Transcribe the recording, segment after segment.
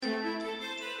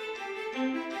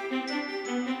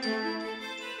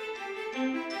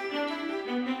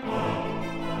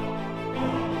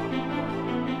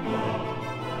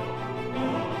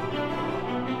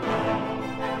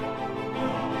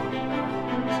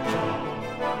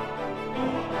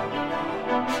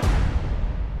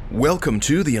Welcome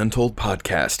to the Untold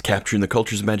podcast, capturing the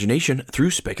culture's imagination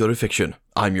through speculative fiction.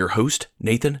 I'm your host,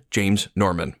 Nathan James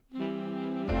Norman.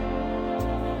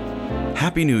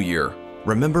 Happy New Year.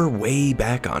 Remember way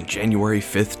back on January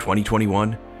 5th,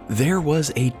 2021? There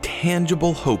was a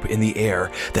tangible hope in the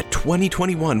air that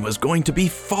 2021 was going to be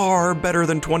far better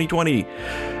than 2020.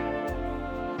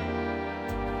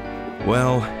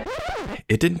 Well,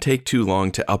 it didn't take too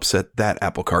long to upset that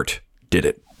apple cart, did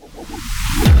it?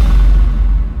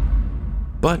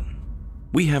 But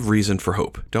we have reason for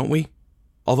hope, don't we?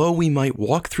 Although we might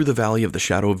walk through the valley of the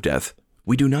shadow of death,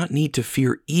 we do not need to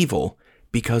fear evil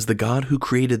because the God who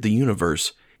created the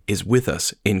universe is with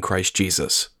us in Christ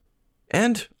Jesus.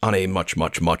 And on a much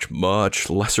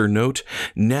lesser note,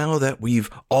 now that we've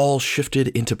all shifted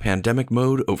into pandemic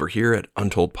mode over here at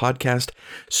Untold Podcast,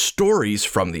 stories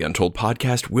from the Untold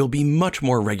Podcast will be much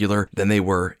more regular than they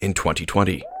were in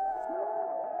 2020.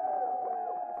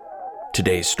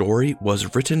 Today's story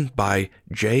was written by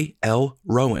J.L.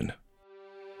 Rowan.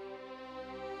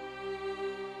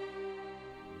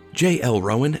 J.L.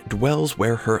 Rowan dwells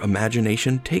where her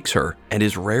imagination takes her and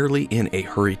is rarely in a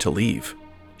hurry to leave.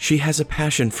 She has a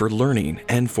passion for learning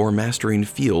and for mastering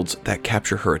fields that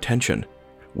capture her attention,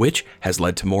 which has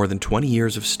led to more than 20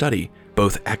 years of study,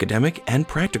 both academic and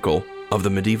practical, of the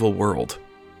medieval world.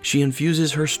 She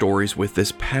infuses her stories with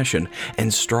this passion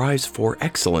and strives for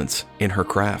excellence in her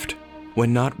craft.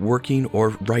 When not working or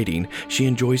writing, she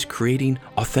enjoys creating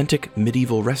authentic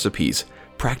medieval recipes,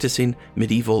 practicing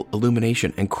medieval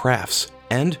illumination and crafts,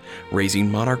 and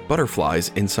raising monarch butterflies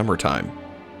in summertime.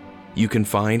 You can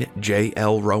find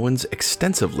J.L. Rowan's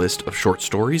extensive list of short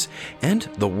stories and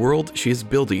the world she is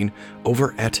building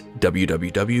over at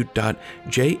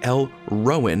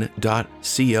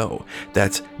www.jlrowan.co.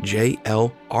 That's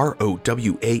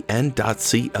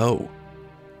JLROWAN.co.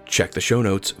 Check the show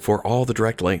notes for all the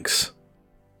direct links.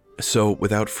 So,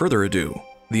 without further ado,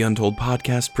 the Untold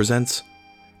Podcast presents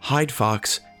Hyde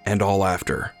Fox and All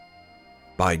After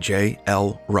by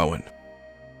J.L. Rowan.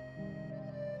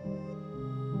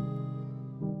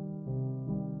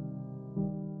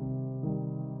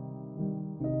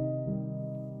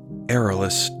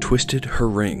 Aeolus twisted her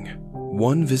ring,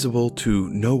 one visible to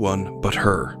no one but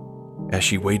her, as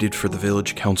she waited for the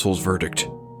village council's verdict.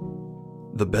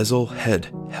 The bezel head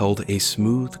held a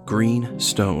smooth green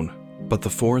stone, but the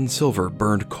foreign silver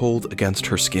burned cold against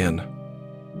her skin.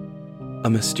 A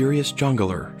mysterious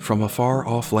jungler from a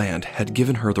far-off land had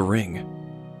given her the ring,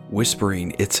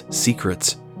 whispering its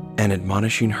secrets and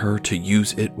admonishing her to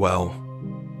use it well.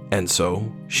 And so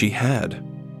she had.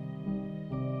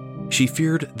 She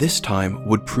feared this time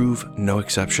would prove no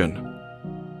exception.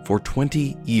 For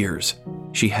 20 years,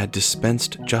 she had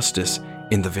dispensed justice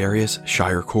in the various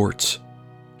shire courts.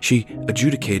 She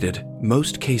adjudicated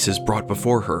most cases brought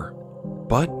before her,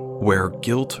 but where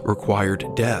guilt required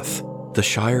death, the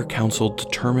Shire Council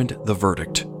determined the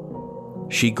verdict.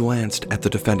 She glanced at the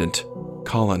defendant,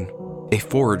 Colin, a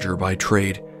forager by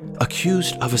trade,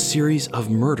 accused of a series of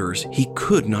murders he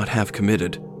could not have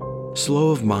committed.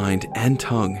 Slow of mind and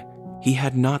tongue, he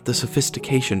had not the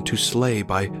sophistication to slay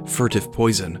by furtive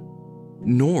poison,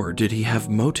 nor did he have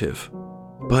motive.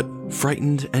 But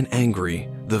frightened and angry,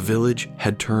 the village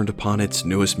had turned upon its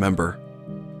newest member,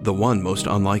 the one most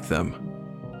unlike them.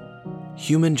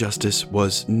 Human justice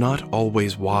was not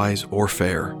always wise or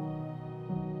fair.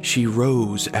 She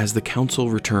rose as the council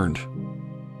returned.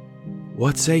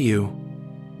 "What say you?"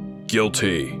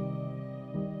 "Guilty."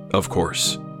 Of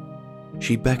course.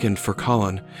 She beckoned for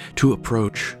Colin to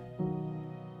approach.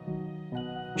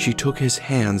 She took his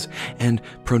hands and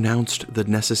pronounced the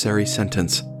necessary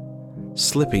sentence,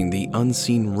 slipping the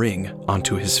unseen ring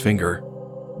onto his finger.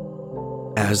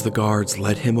 As the guards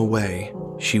led him away,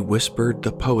 she whispered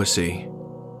the poesy.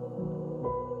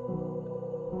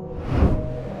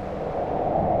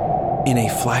 In a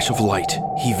flash of light,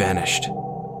 he vanished,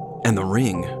 and the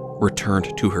ring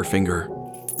returned to her finger.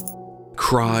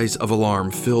 Cries of alarm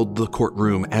filled the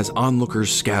courtroom as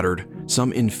onlookers scattered,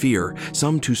 some in fear,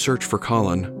 some to search for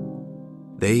Colin.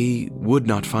 They would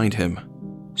not find him,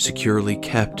 securely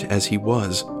kept as he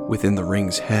was within the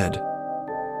ring's head.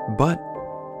 But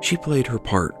she played her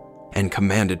part and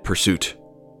commanded pursuit.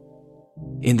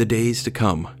 In the days to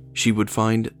come, she would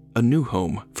find a new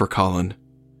home for Colin,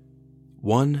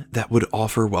 one that would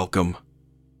offer welcome.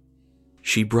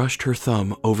 She brushed her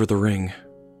thumb over the ring.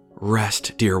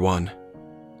 "Rest, dear one.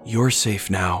 You're safe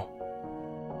now."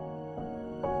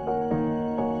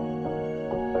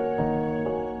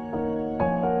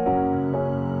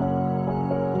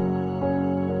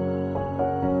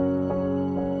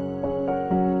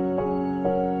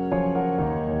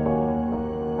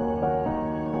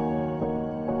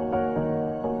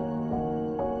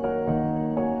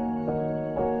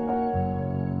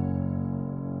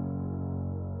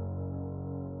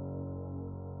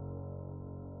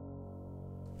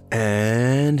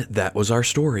 And that was our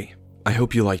story. I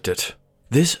hope you liked it.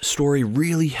 This story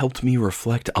really helped me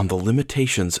reflect on the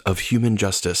limitations of human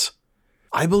justice.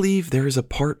 I believe there is a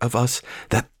part of us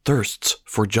that thirsts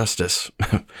for justice,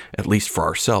 at least for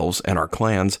ourselves and our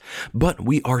clans, but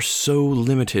we are so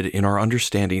limited in our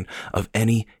understanding of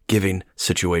any given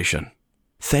situation.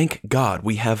 Thank God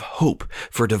we have hope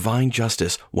for divine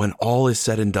justice when all is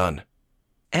said and done.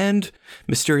 And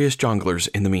mysterious jonglers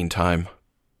in the meantime.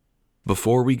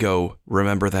 Before we go,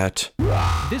 remember that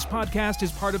this podcast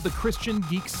is part of the Christian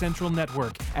Geek Central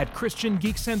Network at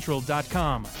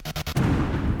ChristianGeekCentral.com.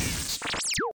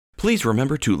 Please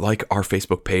remember to like our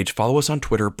Facebook page, follow us on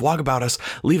Twitter, blog about us,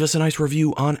 leave us a nice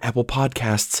review on Apple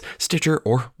Podcasts, Stitcher,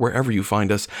 or wherever you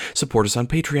find us, support us on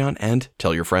Patreon, and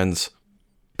tell your friends.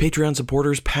 Patreon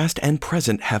supporters past and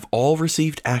present have all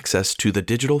received access to the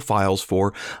digital files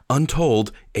for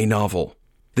Untold, a novel.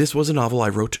 This was a novel I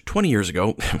wrote 20 years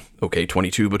ago, okay,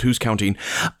 22, but who's counting,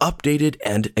 updated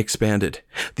and expanded.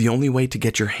 The only way to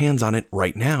get your hands on it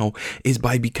right now is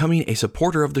by becoming a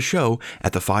supporter of the show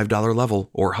at the $5 level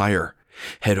or higher.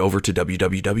 Head over to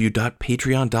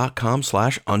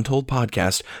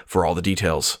www.patreon.com/untoldpodcast for all the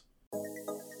details.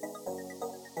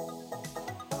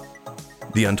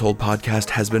 The Untold Podcast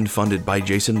has been funded by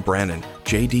Jason Brannon,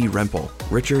 J.D. Rempel,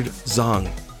 Richard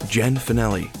Zong, Jen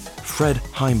Finelli, Fred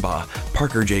Heimbaugh,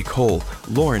 Parker J. Cole,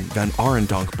 Lauren Van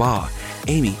Arendonk Baugh,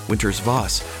 Amy Winters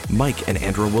Voss, Mike and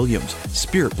Andrew Williams,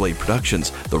 Spirit Blade Productions,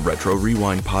 The Retro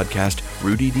Rewind Podcast,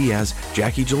 Rudy Diaz,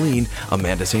 Jackie Jeline,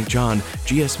 Amanda St. John,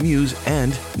 GS Muse,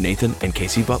 and Nathan and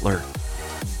Casey Butler.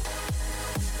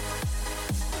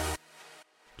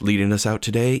 Leading us out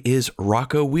today is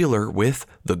Rocco Wheeler with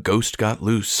The Ghost Got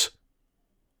Loose.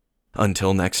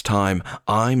 Until next time,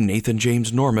 I'm Nathan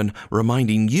James Norman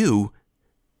reminding you,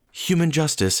 human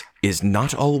justice is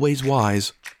not always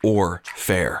wise or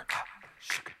fair.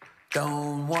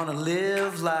 Don't wanna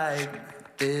live like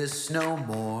this no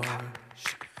more.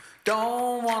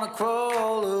 Don't wanna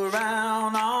crawl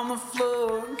around on the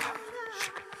floor.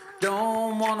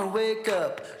 Don't wanna wake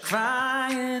up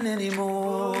crying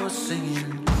anymore.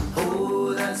 Singing,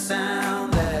 oh, that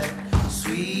sound, that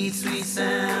sweet, sweet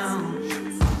sound.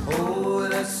 Oh,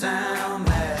 that sound,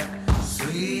 that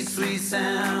sweet, sweet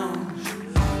sound.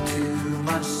 Too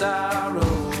much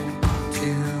sorrow,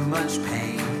 too much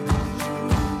pain.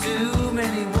 Too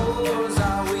many wars,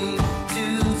 are we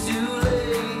too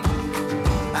late?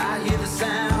 I hear the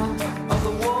sound of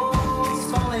the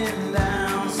walls falling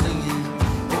down, singing,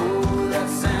 oh, that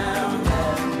sound,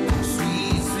 that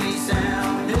sweet, sweet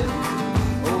sound. Yeah.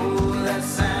 Oh, that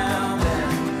sound,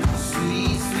 that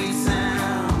sweet, sweet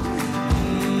sound.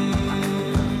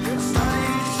 I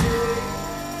started to shake,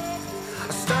 I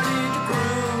started to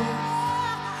groove,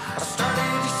 I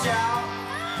started to shout,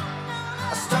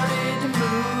 I started to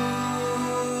move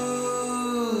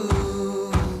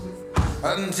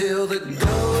until the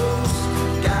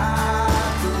ghost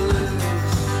got loose.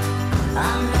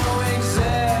 I know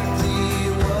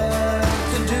exactly what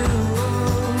to do.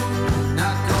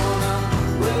 Not gonna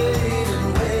wait and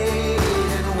wait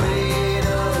and wait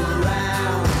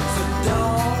around. So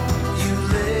don't you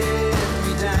let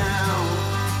me down.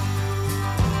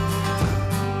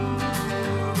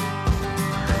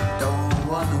 Don't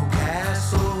want no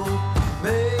castle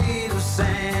made of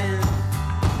sand.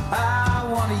 I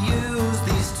wanna use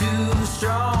these two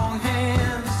strong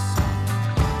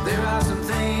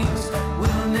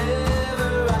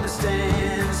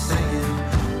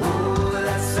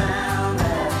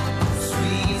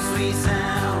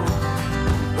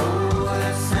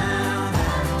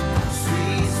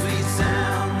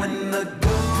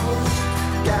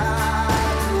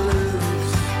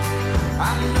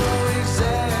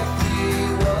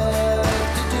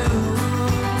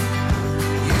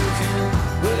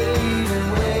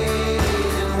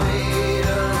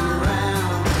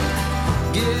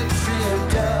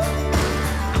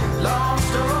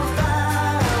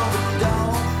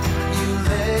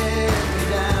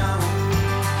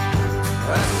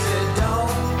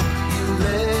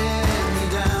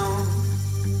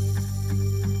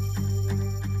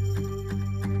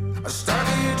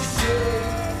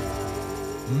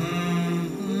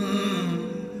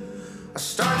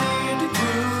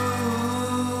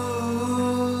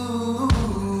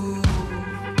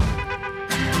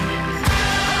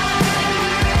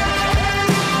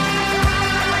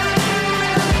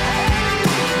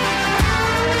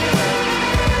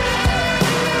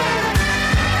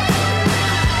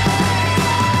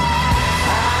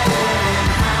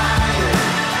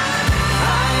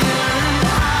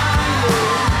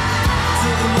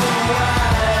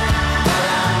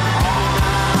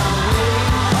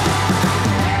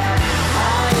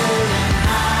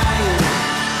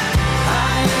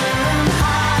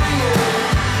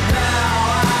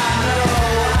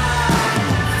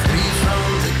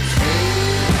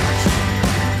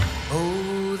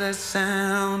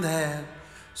sound, that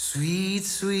sweet,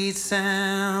 sweet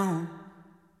sound.